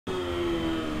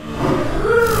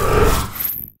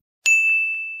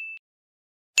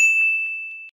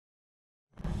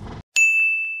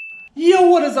Yo,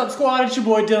 what is up, squad? It's your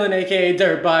boy Dylan, aka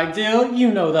DirtBikeDyl.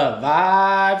 You know the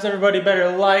vibes. Everybody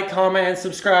better like, comment, and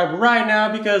subscribe right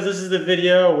now because this is the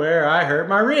video where I hurt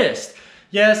my wrist.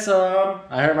 Yes,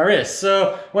 I hurt my wrist.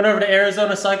 So, went over to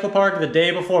Arizona Cycle Park the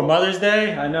day before Mother's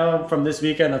Day. I know from this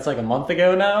weekend, that's like a month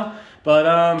ago now. But,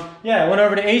 yeah, I went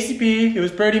over to ACP. It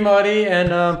was pretty muddy,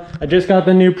 and I just got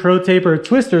the new Pro Taper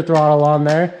twister throttle on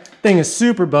there. Thing is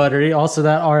super buttery. Also,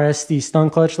 that RSD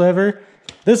stunt clutch lever.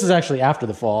 This is actually after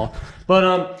the fall.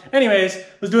 But anyways,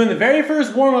 was doing the very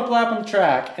first warm-up lap on the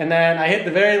track, and then I hit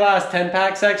the very last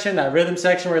 10-pack section, that rhythm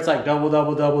section where it's like double,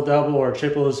 double, double, double, or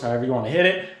triples, however you want to hit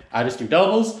it. I just do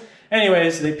doubles.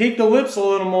 Anyways, they peaked the whips a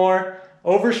little more,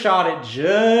 overshot it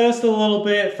just a little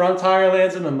bit, front tire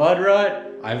lands in the mud rut.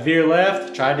 I veer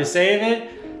left, tried to save it.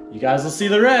 You guys will see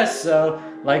the rest, so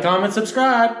like, comment,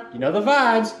 subscribe. You know the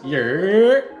vibes.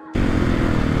 Yeah.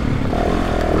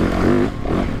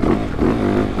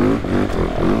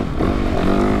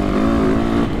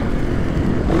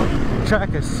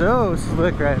 Track is so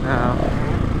slick right now.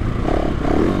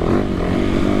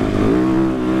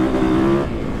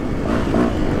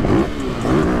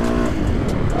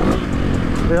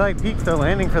 They like peaked the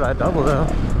landing for that double though.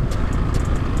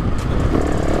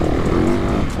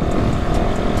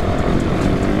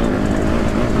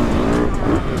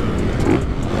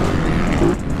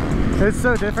 It's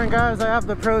so different, guys. I have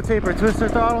the Pro Taper twister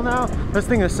throttle now. This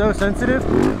thing is so sensitive.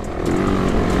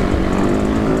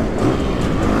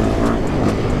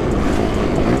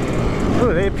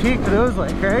 Ooh, they peaked those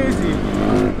like crazy.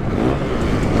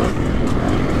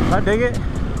 I dig it.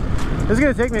 It's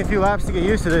gonna take me a few laps to get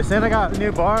used to this, and I got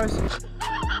new bars.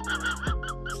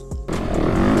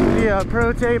 The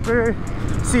Pro Taper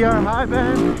CR high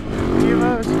bend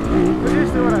Evos. We're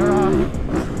just doing it raw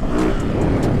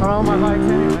on all my bikes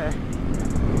anyway.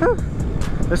 Whew.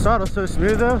 This throttle's so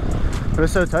smooth though, but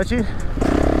it's so touchy.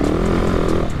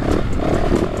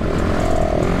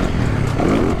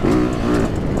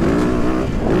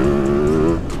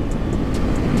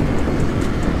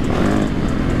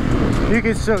 You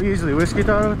can so easily whiskey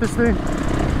throttle with this thing.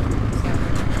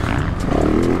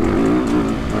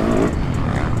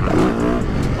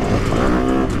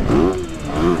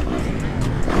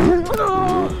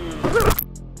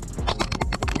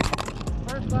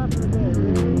 First lap of the day.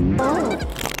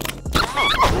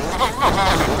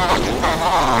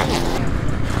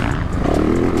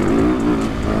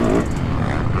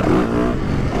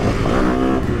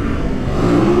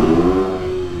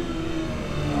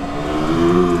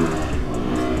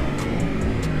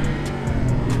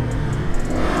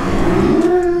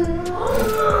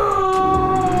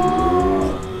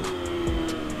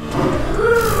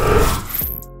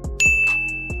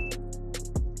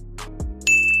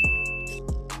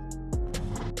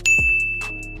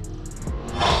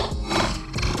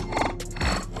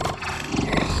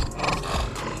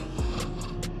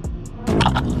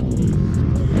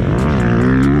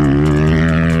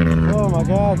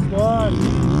 Squad.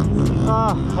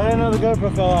 Ah, I didn't know the GoPro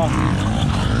fell off.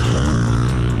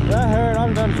 That hurt.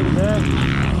 I'm done for the day.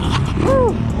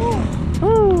 Woo, woo,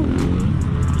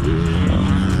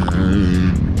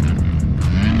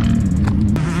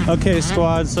 woo. Okay,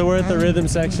 squad, so we're at the rhythm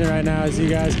section right now, as you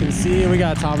guys can see. We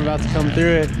got Tom about to come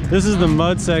through it. This is the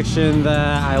mud section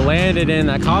that I landed in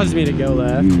that caused me to go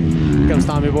left. Here comes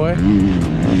Tommy boy.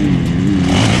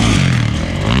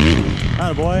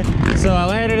 Boy. So I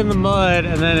landed in the mud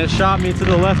and then it shot me to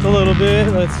the left a little bit.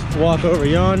 Let's walk over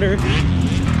yonder.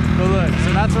 But look,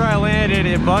 so that's where I landed.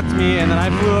 It bucked me and then I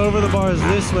flew over the bars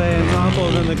this way and Tom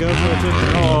pulled in the GoPro took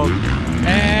the call.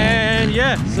 And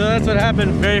yeah, so that's what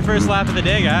happened. Very first lap of the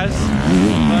day, guys.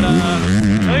 But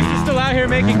at least we're still out here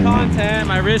making content.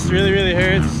 My wrist really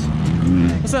hurts.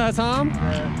 What's up, Tom?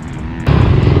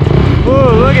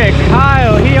 Ooh, look at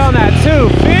Kyle. He on that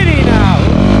 250 now.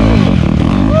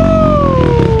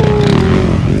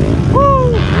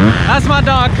 That's my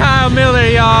dog Kyle Miller,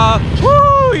 y'all.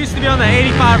 Woo! He used to be on the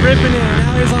 85 ripping it, and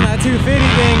now he's on that 250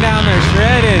 thing down there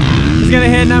shredding. He's gonna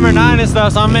hit number 9 and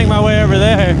stuff, so I'm making my way over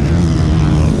there.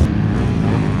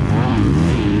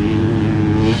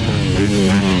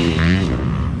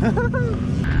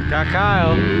 Got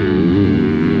Kyle.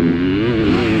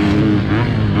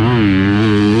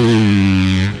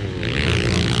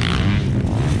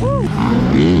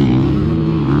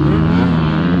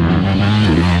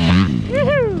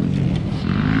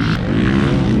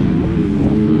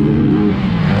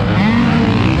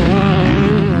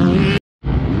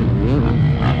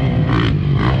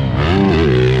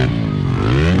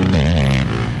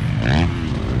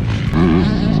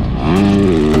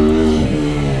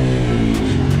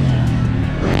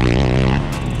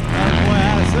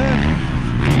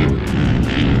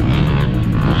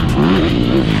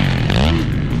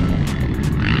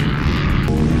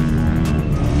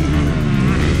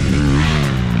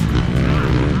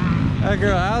 That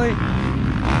girl, Allie.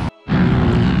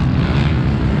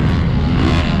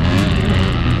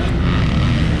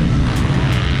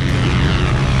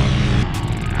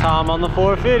 Tom on the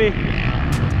 450.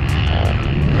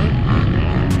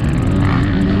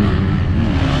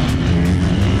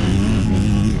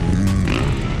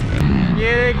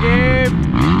 Get it, Gabe.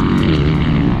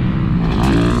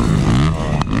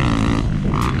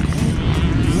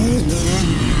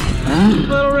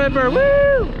 Little Ripper, woo!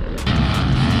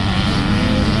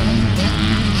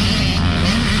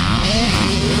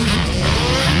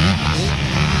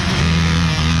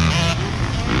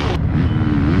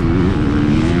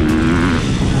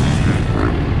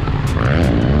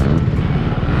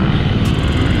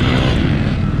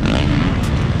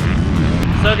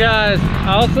 So guys,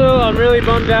 also I'm really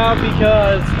bummed out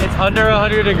because it's under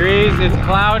 100 degrees, it's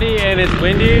cloudy and it's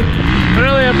windy.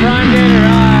 Literally a prime day to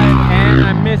ride and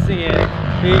I'm missing it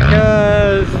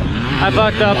because I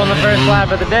fucked up on the first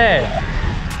lap of the day.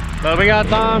 But we got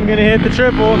Tom gonna hit the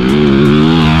triple.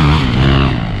 Woo!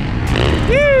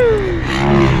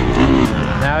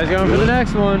 Now he's going for the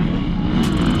next one.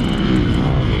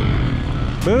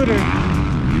 Booter.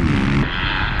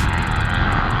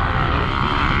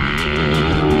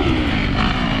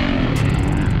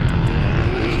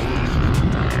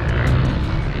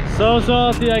 So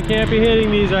salty, I can't be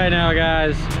hitting these right now,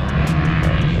 guys.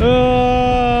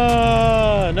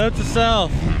 Note to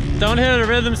self, don't hit a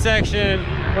rhythm section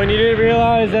when you didn't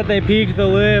realize that they peaked the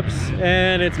lips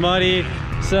and it's muddy.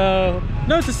 So,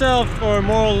 note to self, or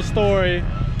moral of the story,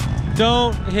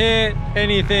 don't hit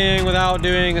anything without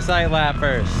doing a sight lap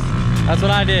first. That's what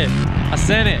I did. I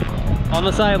sent it on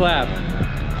the sight lap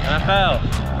and I fell.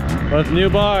 With new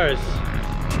bars,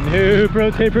 new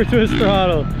pro taper twist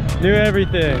throttle, new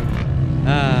everything.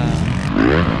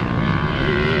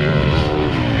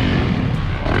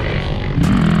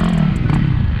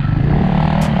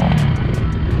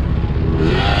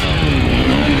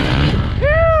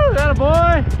 Woo, that a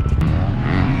boy.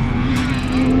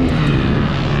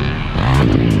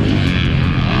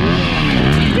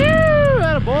 Woo,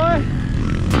 that a boy.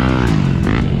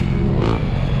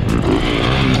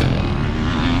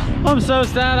 I'm so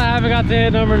sad I haven't got to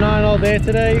hit number 9 all day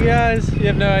today, you guys. You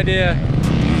have no idea.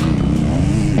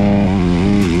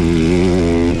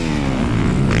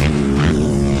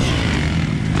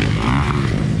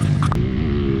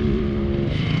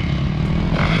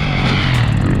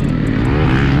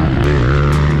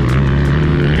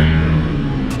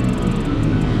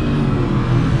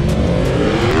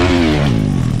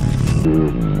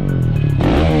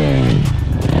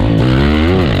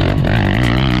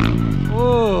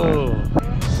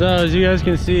 So as you guys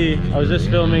can see, I was just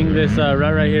filming this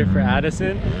rut right here for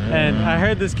Addison, and I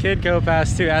heard this kid go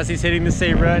past too as he's hitting the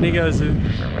same rut, and he goes,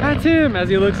 "That's him," as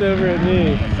he looks over at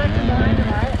me.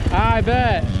 I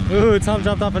bet. Ooh, Tom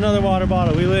dropped off another water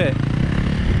bottle. We lit.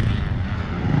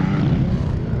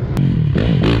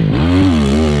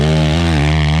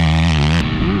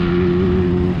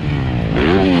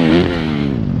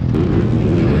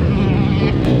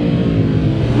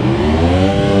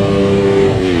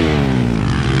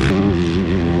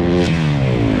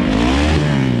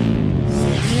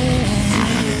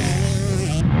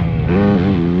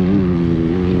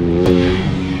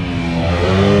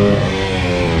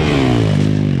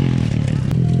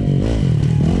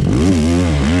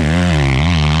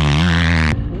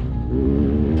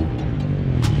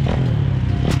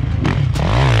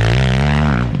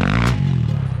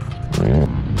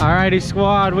 Alrighty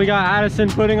squad, we got Addison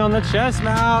putting on the chest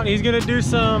mount. He's gonna do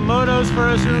some motos for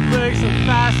us real quick, some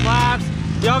fast laps.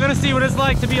 Y'all gonna see what it's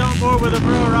like to be on board with a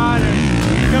pro rider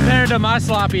compared to my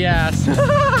sloppy ass.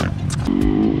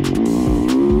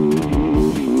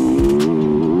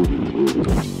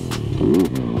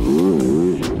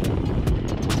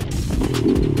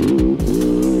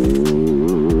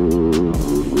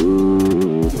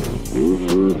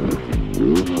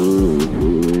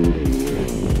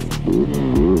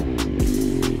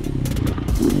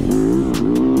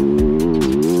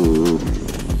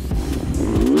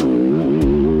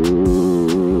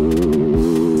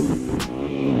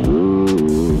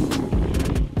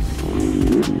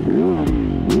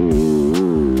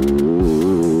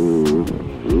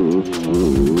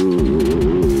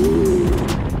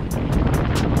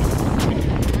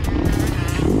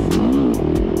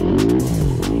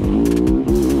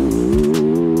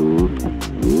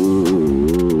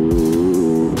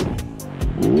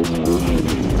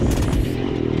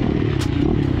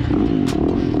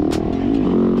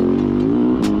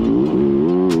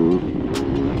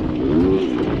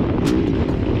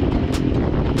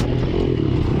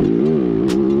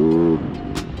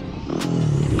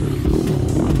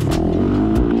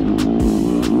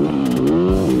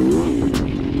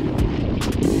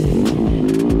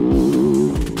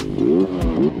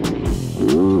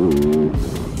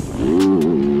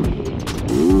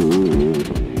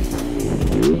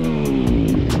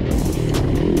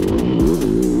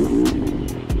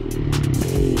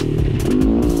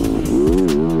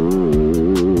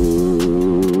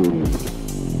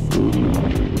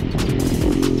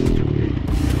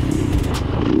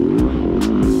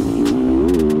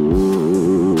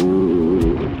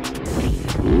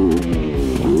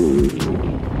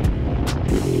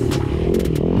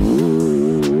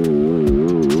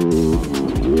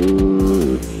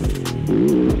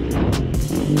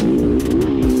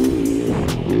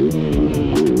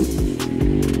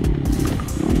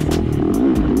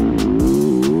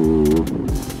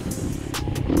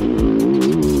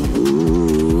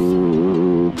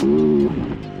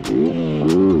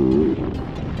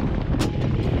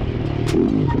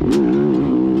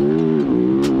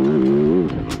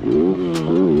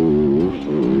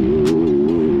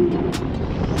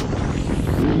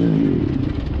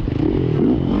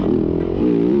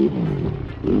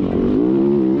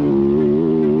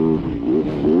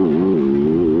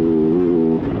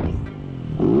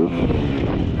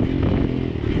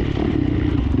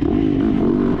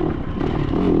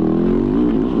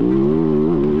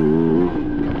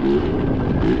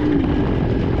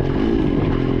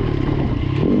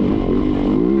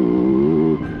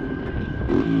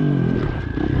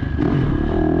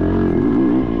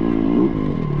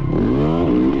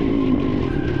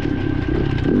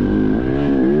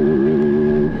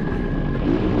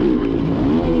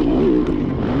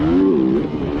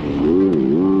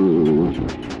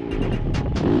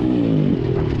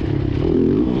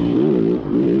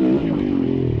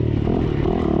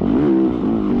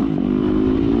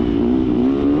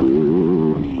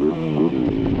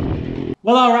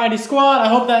 Well, alrighty squad, I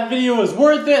hope that video was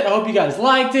worth it. I hope you guys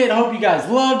liked it. I hope you guys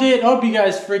loved it. I hope you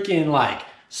guys freaking like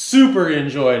super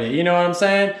enjoyed it. You know what I'm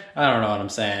saying? I don't know what I'm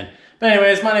saying. But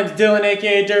anyways, my name's Dylan,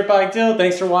 aka DirtBikeDyl.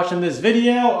 Thanks for watching this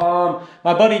video.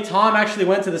 My buddy Tom actually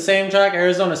went to the same track,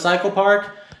 Arizona Cycle Park,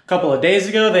 a couple of days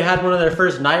ago. They had one of their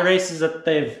first night races that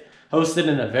they've hosted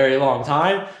in a very long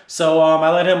time. So I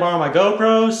let him borrow my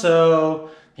GoPro, so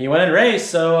he went and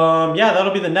raced. So yeah,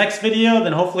 that'll be the next video.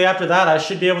 Then hopefully after that, I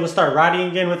should be able to start riding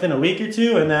again within a week or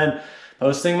two, and then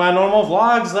posting my normal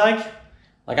vlogs like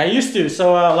I used to.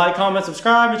 So like, comment,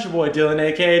 subscribe. It's your boy Dylan,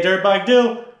 aka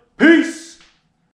DirtBikeDyl. Peace!